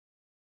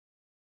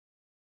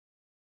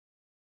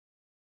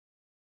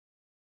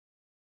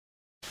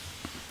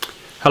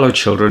Hello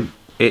children,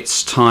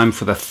 it's time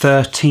for the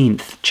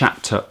 13th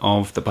chapter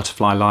of The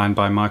Butterfly Lion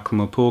by Michael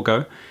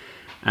Morpurgo,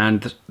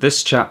 and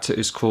this chapter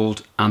is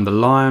called And the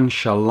Lion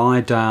Shall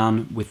Lie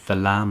Down with the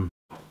Lamb.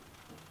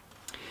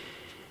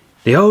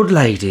 The old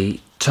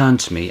lady turned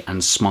to me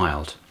and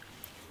smiled.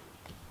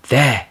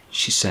 "There,"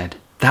 she said,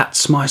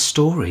 "that's my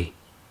story."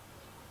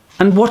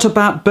 "And what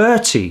about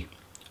Bertie?"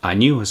 I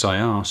knew as I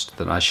asked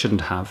that I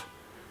shouldn't have,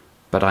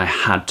 but I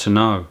had to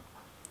know.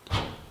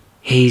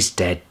 "He's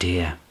dead,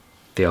 dear,"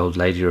 the old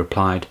lady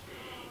replied.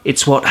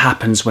 "It's what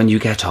happens when you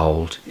get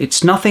old.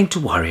 It's nothing to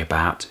worry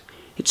about.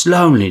 It's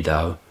lonely,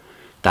 though.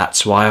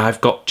 That's why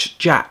I've got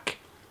Jack.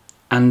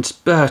 And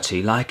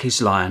Bertie, like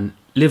his lion,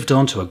 lived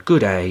on to a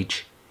good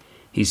age.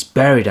 He's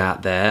buried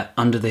out there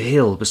under the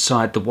hill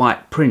beside the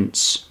White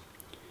Prince."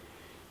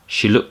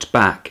 She looked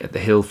back at the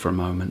hill for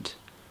a moment.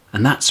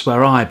 "And that's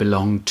where I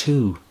belong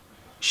too,"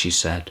 she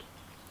said.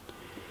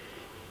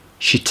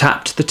 She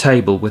tapped the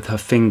table with her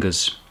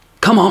fingers.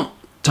 "Come on,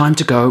 time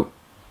to go.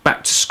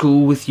 Back to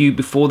school with you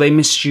before they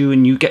miss you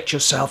and you get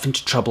yourself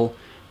into trouble.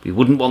 We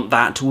wouldn't want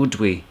that, would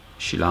we?"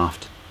 she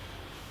laughed.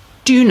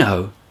 "Do you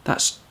know,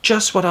 that's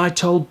just what I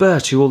told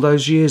Bertie all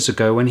those years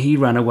ago when he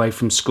ran away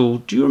from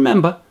school. Do you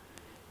remember?"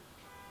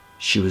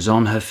 She was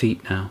on her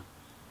feet now.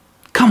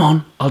 "Come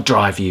on, I'll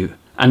drive you.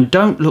 And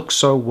don't look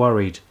so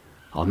worried.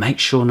 I'll make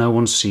sure no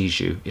one sees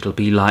you. It'll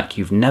be like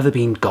you've never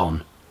been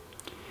gone."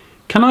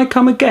 "Can I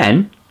come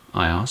again?"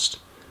 I asked.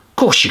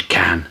 "Course you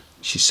can,"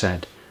 she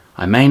said.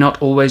 "I may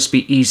not always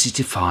be easy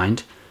to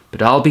find,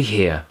 but I'll be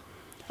here.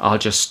 I'll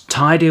just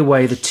tidy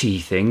away the tea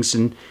things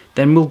and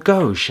then we'll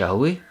go, shall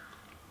we?"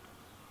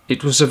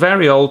 It was a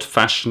very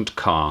old-fashioned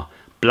car,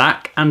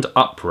 black and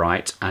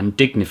upright and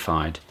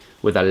dignified,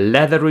 with a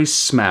leathery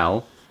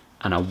smell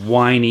and a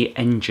whiny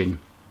engine.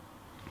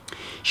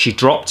 She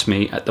dropped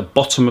me at the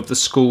bottom of the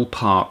school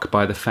park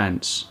by the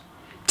fence.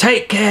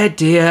 "Take care,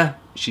 dear,"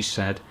 she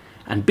said,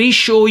 "and be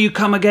sure you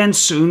come again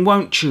soon,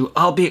 won't you?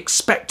 I'll be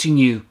expecting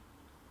you."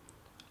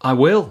 "I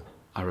will,"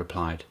 I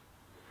replied.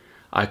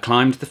 I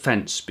climbed the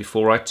fence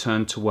before I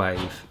turned to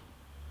wave,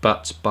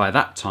 but by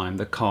that time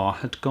the car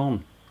had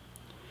gone.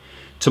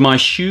 To my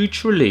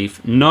huge relief,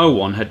 no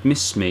one had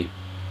missed me,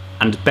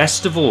 and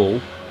best of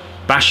all,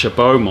 Basher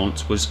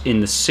Beaumont was in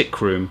the sick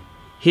room.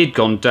 He'd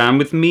gone down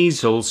with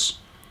measles.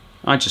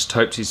 I just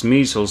hoped his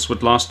measles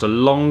would last a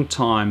long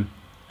time,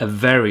 a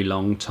very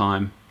long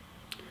time.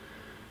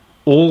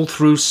 All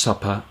through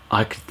supper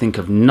I could think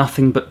of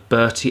nothing but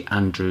Bertie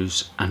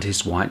Andrews and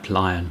his white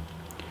lion.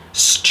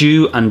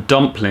 Stew and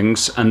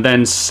dumplings, and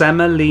then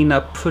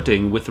semolina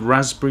pudding with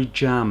raspberry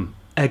jam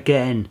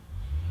again.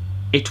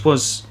 It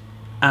was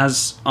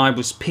as I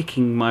was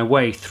picking my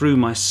way through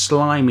my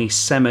slimy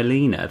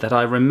semolina that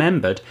I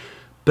remembered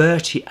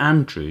Bertie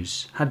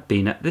Andrews had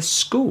been at this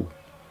school.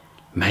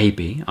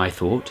 Maybe, I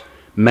thought,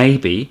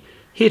 maybe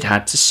he'd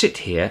had to sit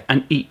here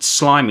and eat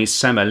slimy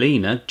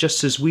semolina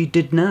just as we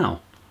did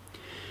now.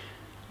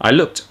 I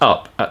looked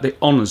up at the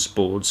honours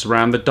boards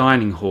around the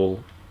dining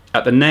hall,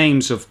 at the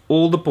names of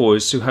all the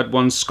boys who had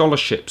won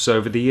scholarships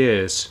over the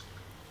years.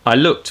 I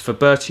looked for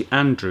Bertie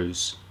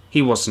Andrews. He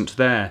wasn't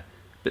there.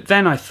 But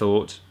then I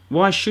thought,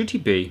 why should he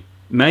be?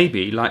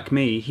 Maybe, like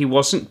me, he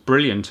wasn't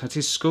brilliant at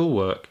his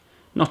schoolwork.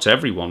 Not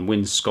everyone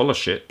wins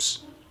scholarships.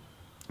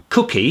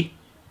 Cookie,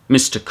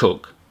 Mr.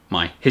 Cook,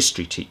 my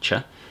history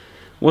teacher,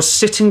 was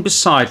sitting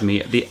beside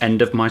me at the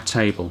end of my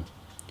table.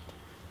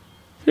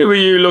 "Who are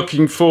you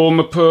looking for,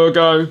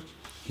 Morpurgo?"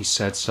 he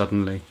said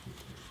suddenly.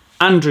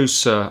 "Andrews,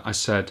 sir," I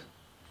said.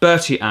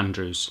 "Bertie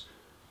Andrews."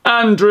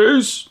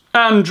 "Andrews?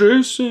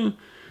 Andrews?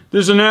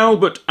 There's an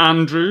Albert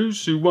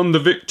Andrews who won the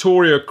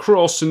Victoria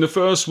Cross in the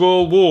First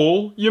World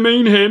War. You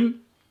mean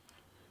him?"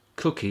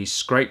 Cookie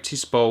scraped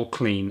his bowl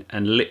clean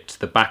and licked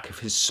the back of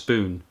his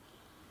spoon.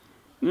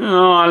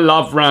 "Oh, I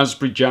love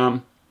raspberry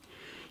jam.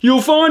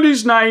 You'll find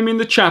his name in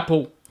the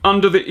chapel,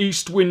 under the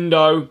east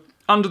window,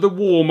 under the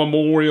war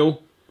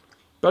memorial.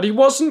 But he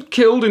wasn't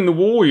killed in the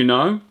war, you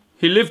know.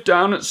 He lived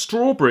down at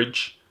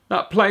Strawbridge,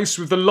 that place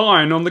with the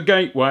lion on the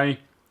gateway,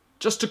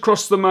 just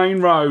across the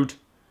main road.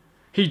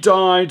 He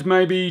died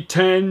maybe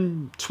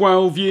 10,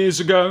 12 years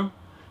ago,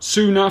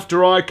 soon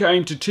after I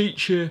came to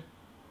teach here.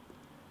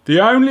 The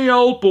only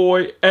old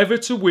boy ever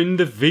to win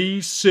the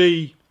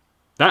VC.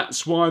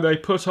 That's why they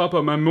put up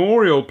a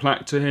memorial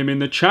plaque to him in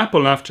the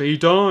chapel after he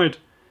died.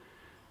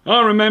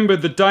 I remember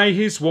the day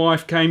his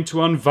wife came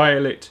to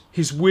unveil it,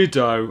 his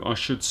widow, I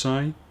should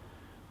say.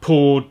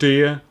 Poor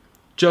dear,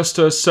 just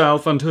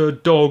herself and her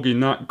dog in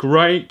that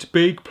great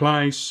big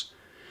place.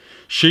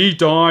 She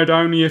died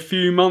only a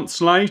few months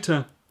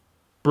later.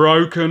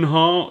 Broken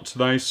heart,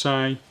 they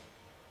say.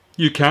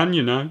 You can,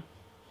 you know.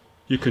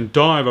 You can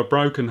die of a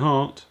broken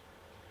heart.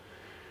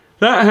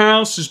 That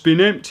house has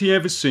been empty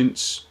ever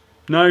since.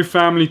 No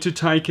family to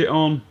take it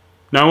on.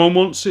 No one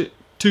wants it.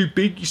 Too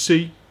big, you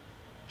see.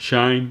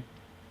 Shame."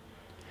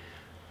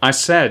 I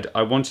said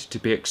I wanted to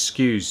be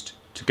excused,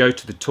 to go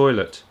to the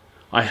toilet.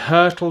 I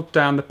hurtled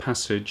down the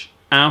passage,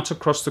 out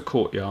across the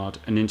courtyard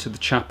and into the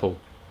chapel.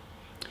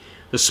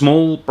 The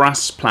small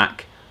brass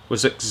plaque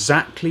was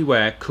exactly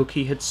where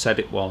Cookie had said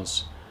it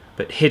was,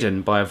 but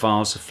hidden by a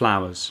vase of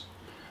flowers.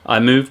 I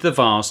moved the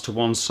vase to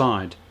one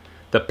side.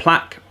 The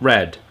plaque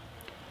read,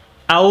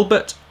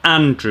 Albert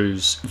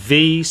Andrews,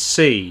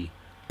 V.C.,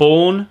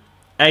 born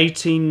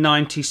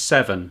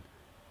 1897,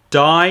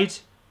 died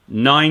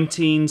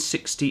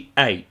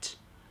 1968,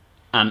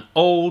 an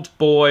old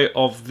boy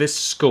of this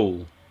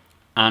school,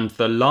 and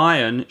the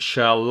lion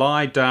shall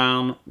lie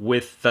down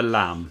with the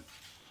lamb.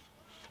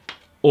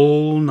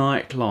 All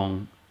night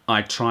long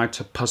I tried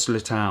to puzzle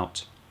it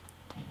out.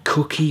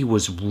 Cookie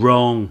was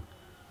wrong.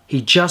 He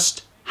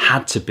just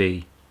had to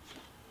be.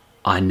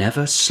 I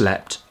never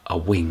slept a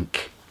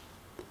wink.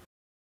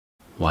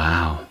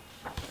 Wow,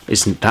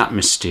 isn't that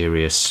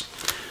mysterious?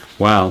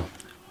 Well,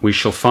 we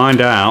shall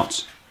find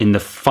out in the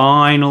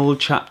final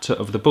chapter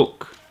of the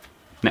book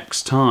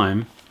next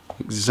time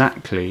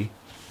exactly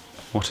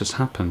what has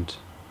happened.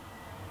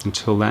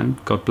 Until then,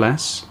 God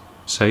bless,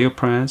 say your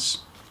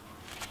prayers,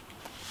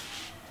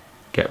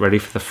 get ready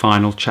for the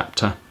final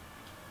chapter.